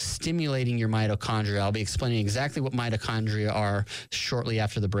stimulating your mitochondria. I'll be explaining exactly what mitochondria are shortly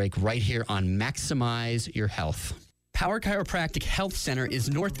after the break, right here on Maximize Your Health. Power Chiropractic Health Center is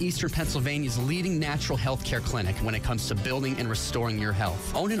Northeastern Pennsylvania's leading natural health care clinic when it comes to building and restoring your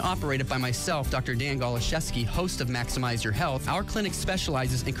health. Owned and operated by myself, Dr. Dan Goloszewski, host of Maximize Your Health, our clinic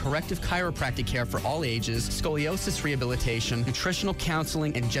specializes in corrective chiropractic care for all ages, scoliosis rehabilitation, nutritional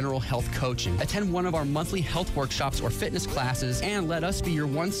counseling, and general health coaching. Attend one of our monthly health workshops or fitness classes, and let us be your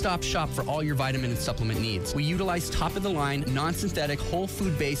one-stop shop for all your vitamin and supplement needs. We utilize top-of-the-line, non-synthetic, whole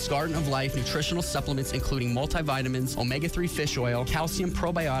food-based Garden of Life nutritional supplements, including multivitamins, omega-3 fish oil, calcium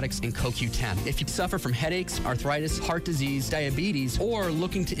probiotics, and CoQ10. If you suffer from headaches, arthritis, heart disease, diabetes, or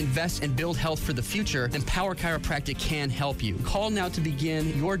looking to invest and build health for the future, then Power Chiropractic can help you. Call now to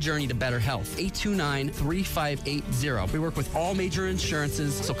begin your journey to better health. 829-3580. We work with all major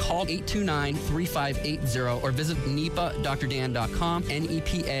insurances, so call 829-3580 or visit nepadrdan.com,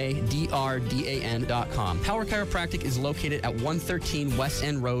 nepadrdan.com. Power Chiropractic is located at 113 West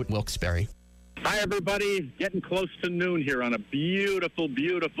End Road, Wilkes-Barre. Hi, everybody. Getting close to noon here on a beautiful,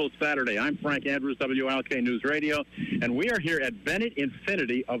 beautiful Saturday. I'm Frank Andrews, WILK News Radio, and we are here at Bennett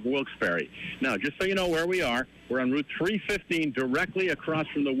Infinity of Wilkes-Barre. Now, just so you know where we are, we're on Route 315, directly across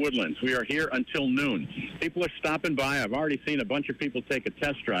from the Woodlands. We are here until noon. People are stopping by. I've already seen a bunch of people take a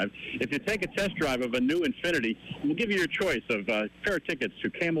test drive. If you take a test drive of a new Infinity, we'll give you your choice of a pair of tickets to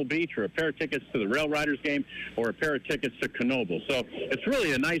Camel Beach, or a pair of tickets to the Rail Riders game, or a pair of tickets to Knoebel. So it's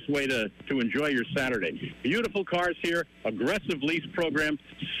really a nice way to enjoy your Saturday. Beautiful cars here, aggressive lease program,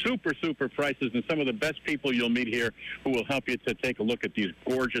 super, super prices, and some of the best people you'll meet here who will help you to take a look at these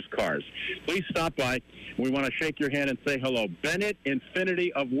gorgeous cars. Please stop by. We want to shake your hand and say hello. Bennett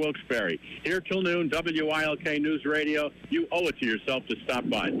Infinity of Wilkes-Barre. Here till noon, WILK News Radio. You owe it to yourself to stop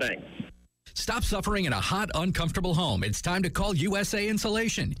by. Thanks. Stop suffering in a hot, uncomfortable home. It's time to call USA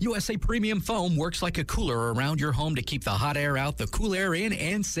Insulation. USA Premium Foam works like a cooler around your home to keep the hot air out, the cool air in,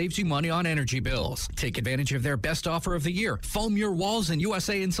 and saves you money on energy bills. Take advantage of their best offer of the year. Foam your walls, and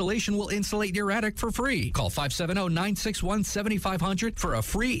USA Insulation will insulate your attic for free. Call 570-961-7500 for a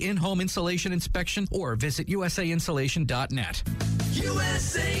free in-home insulation inspection, or visit usainsulation.net.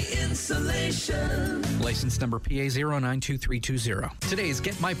 USA Insulation. License number PA 092320. Today's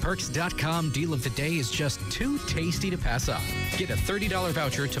GetMyPerks.com deal of the day is just too tasty to pass up. Get a $30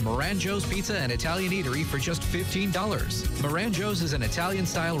 voucher to Moranjo's Pizza and Italian Eatery for just $15. Moranjo's is an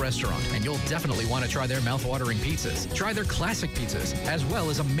Italian-style restaurant, and you'll definitely want to try their mouth-watering pizzas. Try their classic pizzas, as well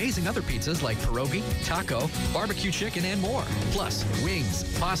as amazing other pizzas like pierogi, taco, barbecue chicken, and more. Plus, wings,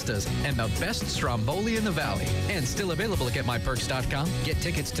 pastas, and the best stromboli in the valley. And still available at GetMyPerks.com. Get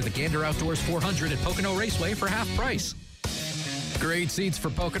tickets to the Gander Outdoors 400 at Pocono Raceway for half price. Great seats for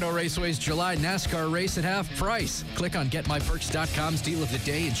Pocono Raceway's July NASCAR race at half price. Click on GetMyPerks.com's deal of the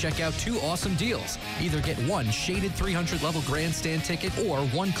day and check out 2 awesome deals. Either get 1 shaded 300-level grandstand ticket or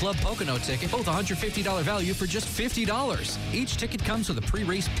 1 Club Pocono ticket, both $150 value for just $50. Each ticket comes with a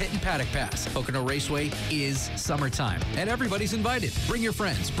pre-race pit and paddock pass. Pocono Raceway is summertime, and everybody's invited. Bring your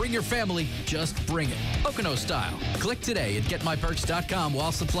friends, bring your family, just bring it. Pocono style. Click today at GetMyPerks.com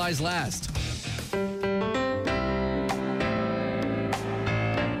while supplies last.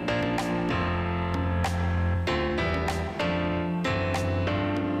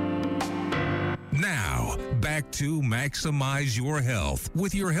 back to Maximize Your Health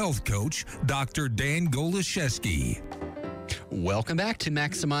with your health coach, Dr. Dan Goloszewski. Welcome back to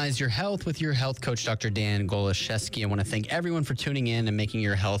Maximize Your Health with your health coach, Dr. Dan Goloszewski. I want to thank everyone for tuning in and making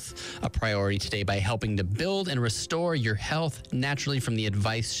your health a priority today by helping to build and restore your health naturally from the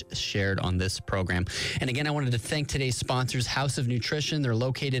advice shared on this program. And again, I wanted to thank today's sponsors, House of Nutrition. They're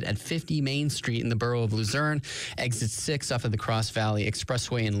located at 50 Main Street in the borough of Luzerne, exit 6 off of the Cross Valley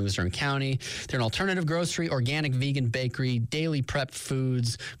Expressway in Luzerne County. They're an alternative grocery, organic vegan bakery, daily prepped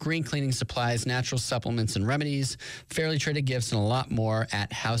foods, green cleaning supplies, natural supplements and remedies, fairly traded gifts, and a lot more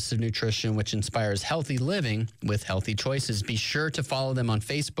at House of Nutrition, which inspires healthy living with healthy choices. Be sure to follow them on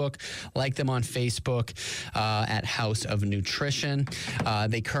Facebook, like them on Facebook at House of Nutrition.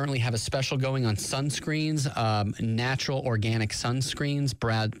 They currently have a special going on sunscreens, natural organic sunscreens,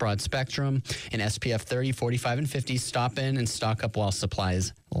 broad spectrum, and SPF 30, 45, and 50. Stop in and stock up while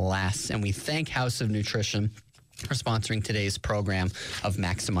supplies last. And we thank House of Nutrition for sponsoring today's program of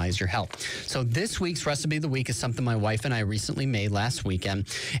Maximize Your Health. So this week's recipe of the week is something my wife and I recently made last weekend,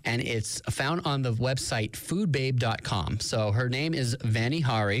 and it's found on the website foodbabe.com. So her name is Vani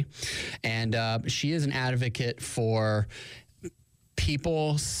Hari, and she is an advocate for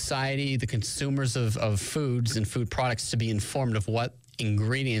people, society, the consumers of foods and food products to be informed of what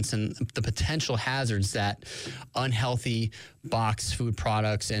ingredients and the potential hazards that unhealthy boxed food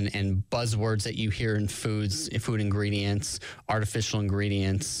products and buzzwords that you hear in foods, food ingredients, artificial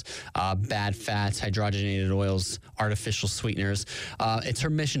ingredients, bad fats, hydrogenated oils, artificial sweeteners. It's her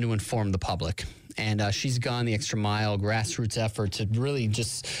mission to inform the public. And she's gone the extra mile, grassroots effort to really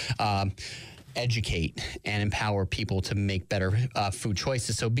just educate and empower people to make better food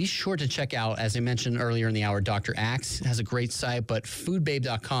choices. So be sure to check out, as I mentioned earlier in the hour, Dr. Axe has a great site, but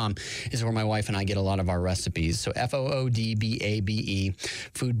foodbabe.com is where my wife and I get a lot of our recipes. So FOODBABE,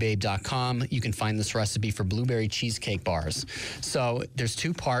 foodbabe.com. You can find this recipe for blueberry cheesecake bars. So there's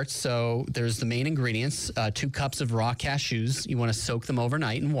two parts. So there's the main ingredients, 2 cups of raw cashews. You want to soak them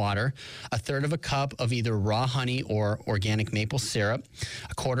overnight in water, 1/3 of a cup of either raw honey or organic maple syrup,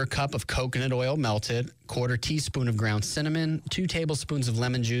 1/4 cup of coconut oil melted, 1/4 teaspoon of ground cinnamon, 2 tablespoons of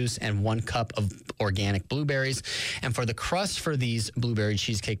lemon juice, and 1 cup of organic blueberries. And for the crust for these blueberry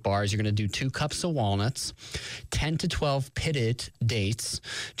cheesecake bars, you're going to do 2 cups of walnuts, 10 to 12 pitted dates,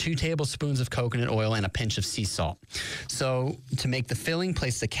 2 tablespoons of coconut oil, and a pinch of sea salt. So to make the filling,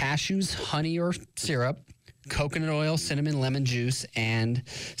 place the cashews, honey or syrup, coconut oil, cinnamon, lemon juice, and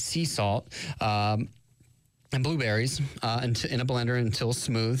sea salt, and blueberries in a blender until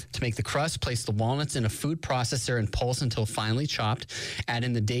smooth. To make the crust, place the walnuts in a food processor and pulse until finely chopped. Add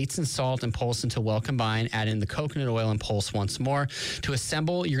in the dates and salt and pulse until well combined. Add in the coconut oil and pulse once more. To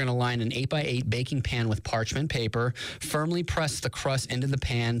assemble, you're going to line an 8x8 baking pan with parchment paper. Firmly press the crust into the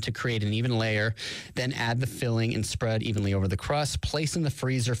pan to create an even layer. Then add the filling and spread evenly over the crust. Place in the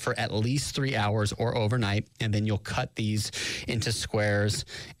freezer for at least 3 hours or overnight, and then you'll cut these into squares,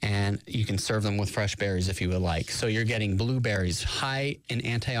 and you can serve them with fresh berries if you would like. So you're getting blueberries, high in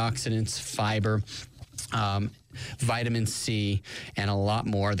antioxidants, fiber, vitamin C, and a lot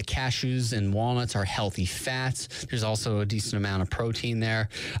more. The cashews and walnuts are healthy fats. There's also a decent amount of protein there.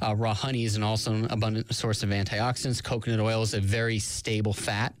 Raw honey is also an abundant source of antioxidants. Coconut oil is a very stable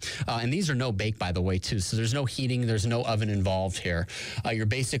fat. And these are no bake, by the way, too. So there's no heating. There's no oven involved here. You're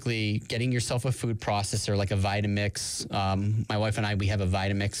basically getting yourself a food processor like a Vitamix. My wife and I, we have a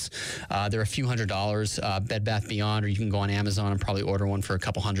Vitamix. They're a few $100s, Bed Bath Beyond, or you can go on Amazon and probably order one for a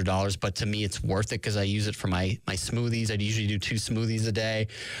couple $100s. But to me, it's worth it because I use it for my smoothies. I'd usually do 2 smoothies a day.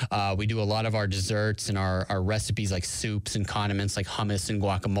 We do a lot of our desserts and our recipes like soups and condiments like hummus and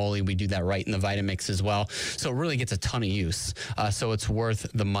guacamole. We do that right in the Vitamix as well. So it really gets a ton of use. So it's worth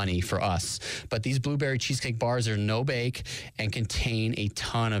the money for us. But these blueberry cheesecake bars are no bake and contain a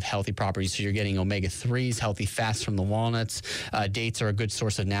ton of healthy properties. So you're getting omega-3s, healthy fats from the walnuts. Dates are a good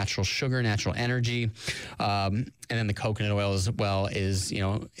source of natural sugar, natural energy. And then the coconut oil as well is,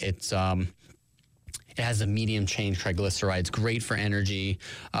 it has a medium chain triglycerides, great for energy.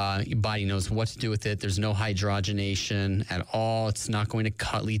 Your body knows what to do with it. There's no hydrogenation at all. It's not going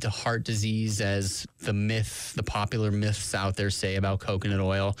to lead to heart disease as the popular myths out there say about coconut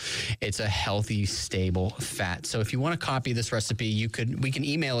oil. It's a healthy, stable fat. So if you want a copy of this recipe, we can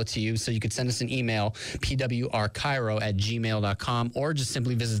email it to you. So you could send us an email, pwrcairo@gmail.com, or just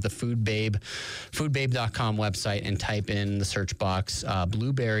simply visit the foodbabe.com website and type in the search box,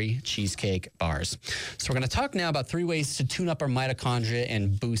 blueberry cheesecake bars. So we're going to talk now about 3 ways to tune up our mitochondria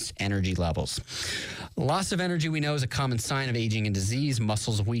and boost energy levels. Loss of energy, we know, is a common sign of aging and disease.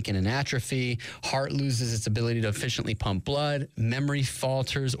 Muscles weaken and atrophy. Heart loses its ability to efficiently pump blood. Memory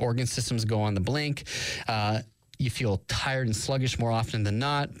falters. Organ systems go on the blink. You feel tired and sluggish more often than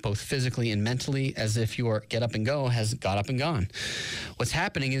not, both physically and mentally, as if your get up and go has got up and gone. What's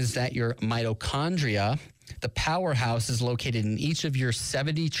happening is that your mitochondria, the powerhouse is located in each of your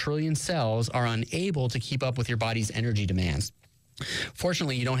 70 trillion cells, are unable to keep up with your body's energy demands.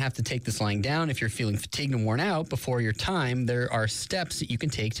 Fortunately, you don't have to take this lying down. If you're feeling fatigued and worn out before your time, there are steps that you can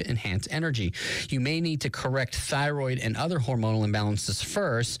take to enhance energy. You may need to correct thyroid and other hormonal imbalances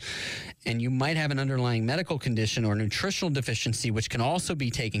first, and you might have an underlying medical condition or nutritional deficiency, which can also be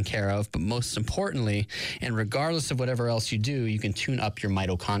taken care of. But most importantly, and regardless of whatever else you do, you can tune up your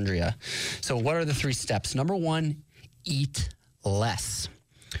mitochondria. So what are the 3 steps? Number 1, eat less.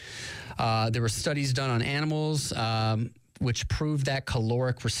 There were studies done on animals which proved that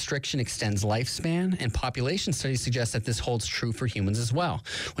caloric restriction extends lifespan, and population studies suggest that this holds true for humans as well.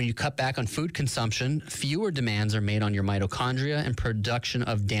 When you cut back on food consumption, fewer demands are made on your mitochondria, and production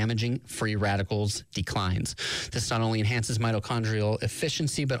of damaging free radicals declines. This not only enhances mitochondrial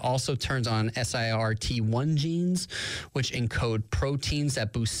efficiency, but also turns on SIRT1 genes, which encode proteins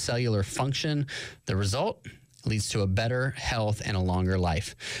that boost cellular function. The result leads to a better health and a longer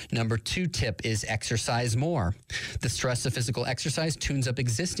life. Number 2 tip is exercise more. The stress of physical exercise tunes up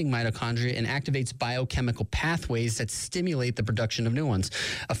existing mitochondria and activates biochemical pathways that stimulate the production of new ones,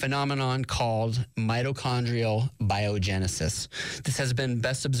 a phenomenon called mitochondrial biogenesis. This has been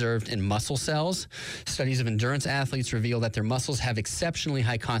best observed in muscle cells. Studies of endurance athletes reveal that their muscles have exceptionally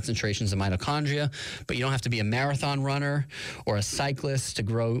high concentrations of mitochondria, but you don't have to be a marathon runner or a cyclist to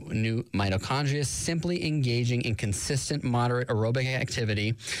grow new mitochondria. Simply engaging in consistent, moderate aerobic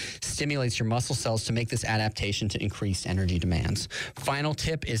activity stimulates your muscle cells to make this adaptation to increased energy demands. Final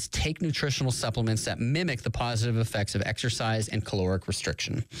tip is take nutritional supplements that mimic the positive effects of exercise and caloric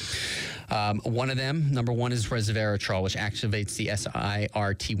restriction. One of them, number 1, is resveratrol, which activates the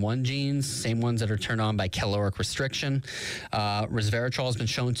SIRT1 genes, same ones that are turned on by caloric restriction. Resveratrol has been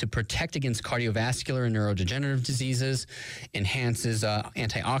shown to protect against cardiovascular and neurodegenerative diseases, enhances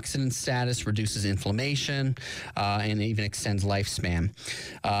antioxidant status, reduces inflammation, and even extends lifespan.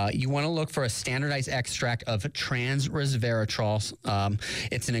 You want to look for a standardized extract of trans resveratrol.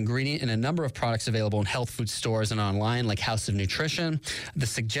 It's an ingredient in a number of products available in health food stores and online, like House of Nutrition. The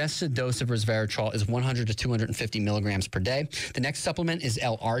suggested dose of resveratrol is 100 to 250 milligrams per day. The next supplement is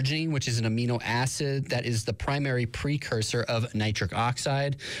L-arginine, which is an amino acid that is the primary precursor of nitric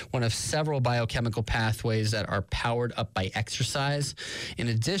oxide, one of several biochemical pathways that are powered up by exercise. In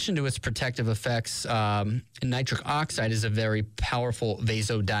addition to its protective effects, nitric oxide is a very powerful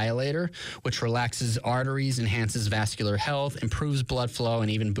vasodilator, which relaxes arteries, enhances vascular health, improves blood flow,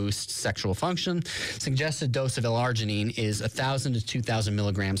 and even boosts sexual function. Suggested dose of L-arginine is 1,000 to 2,000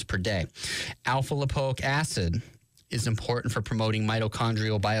 milligrams per day. Alpha-lipoic acid is important for promoting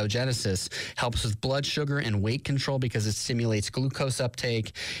mitochondrial biogenesis, helps with blood sugar and weight control because it stimulates glucose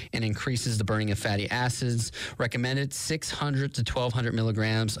uptake and increases the burning of fatty acids. Recommended 600 to 1,200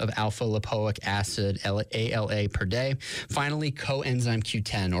 milligrams of alpha-lipoic acid, ALA, per day. Finally, coenzyme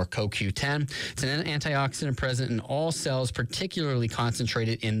Q10 or CoQ10. It's an antioxidant present in all cells, particularly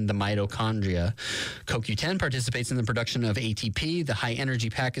concentrated in the mitochondria. CoQ10 participates in the production of ATP, the high-energy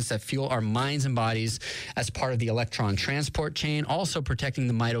packets that fuel our minds and bodies as part of the electron transport chain, also protecting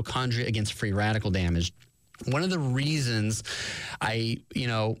the mitochondria against free radical damage. One of the reasons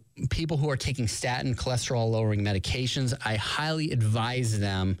people who are taking statin cholesterol-lowering medications, I highly advise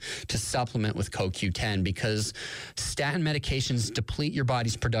them to supplement with CoQ10 because statin medications deplete your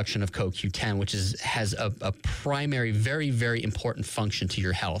body's production of CoQ10, which has a primary, very, very important function to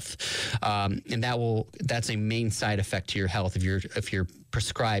your health, and that's a main side effect to your health if you're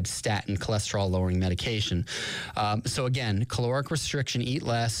prescribed statin cholesterol-lowering medication. So again, caloric restriction, eat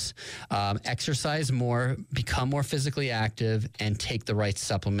less, exercise more, become more physically active, and take the right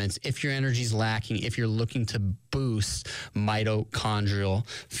supplements. If your energy is lacking, if you're looking to boost mitochondrial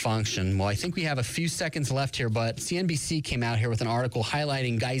function. Well, I think we have a few seconds left here, but CNBC came out here with an article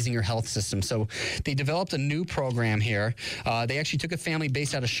highlighting Geisinger Health System. So they developed a new program here. They actually took a family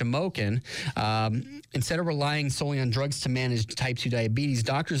based out of Shamokin. Instead of relying solely on drugs to manage type 2 diabetes,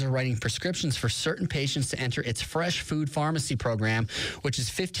 doctors are writing prescriptions for certain patients to enter its Fresh Food Pharmacy program, which is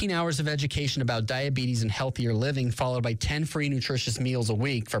 15 hours of education about diabetes and healthier living, followed by 10 free nutritious meals a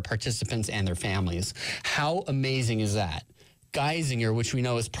week for participants and their families. How amazing is that? Geisinger, which we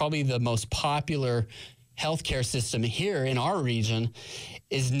know is probably the most popular healthcare system here in our region,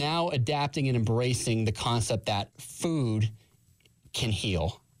 is now adapting and embracing the concept that food can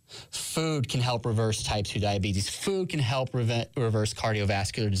heal. Food can help reverse type 2 diabetes. Food can help reverse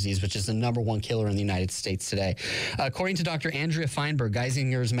cardiovascular disease, which is the #1 killer in the United States today. According to Dr. Andrea Feinberg,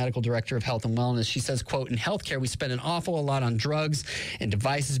 Geisinger's medical director of health and wellness, she says, quote, in healthcare, we spend an awful lot on drugs and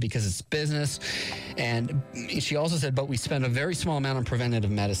devices because it's business. And she also said, but we spend a very small amount on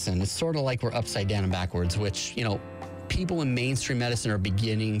preventative medicine. It's sort of like we're upside down and backwards, which, people in mainstream medicine are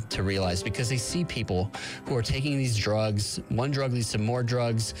beginning to realize because they see people who are taking these drugs. One drug leads to more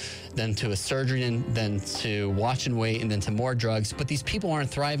drugs, then to a surgery, and then to watch and wait, and then to more drugs. But these people aren't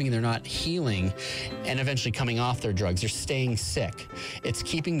thriving, and they're not healing and eventually coming off their drugs. They're staying sick. It's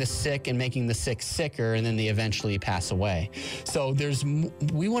keeping the sick and making the sick sicker, and then they eventually pass away. So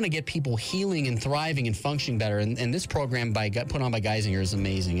we want to get people healing and thriving and functioning better. And this program put on by Geisinger is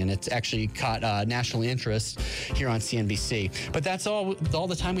amazing, and it's actually caught national interest here on CNBC. But that's all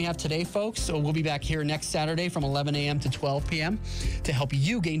the time we have today, folks. So we'll be back here next Saturday from 11 a.m. to 12 p.m. to help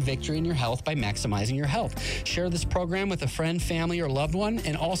you gain victory in your health by maximizing your health. Share this program with a friend, family, or loved one,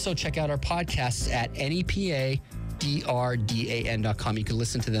 and also check out our podcasts at nepadrdan.com. You can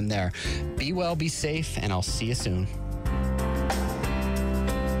listen to them there. Be well, be safe, and I'll see you soon.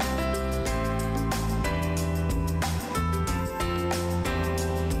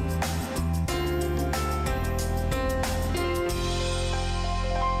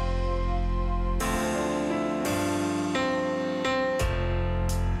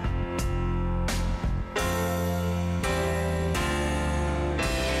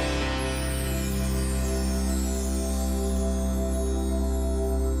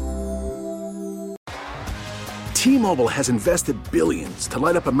 T-Mobile has invested billions to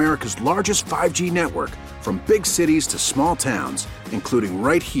light up America's largest 5G network, from big cities to small towns, including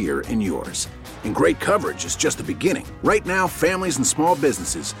right here in yours. And great coverage is just the beginning. Right now, families and small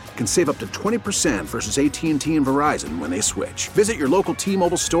businesses can save up to 20% versus AT&T and Verizon when they switch. Visit your local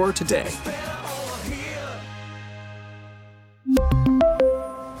T-Mobile store today.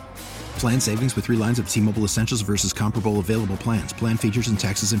 Plan savings with 3 lines of T-Mobile Essentials versus comparable available plans. Plan features and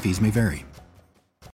taxes and fees may vary.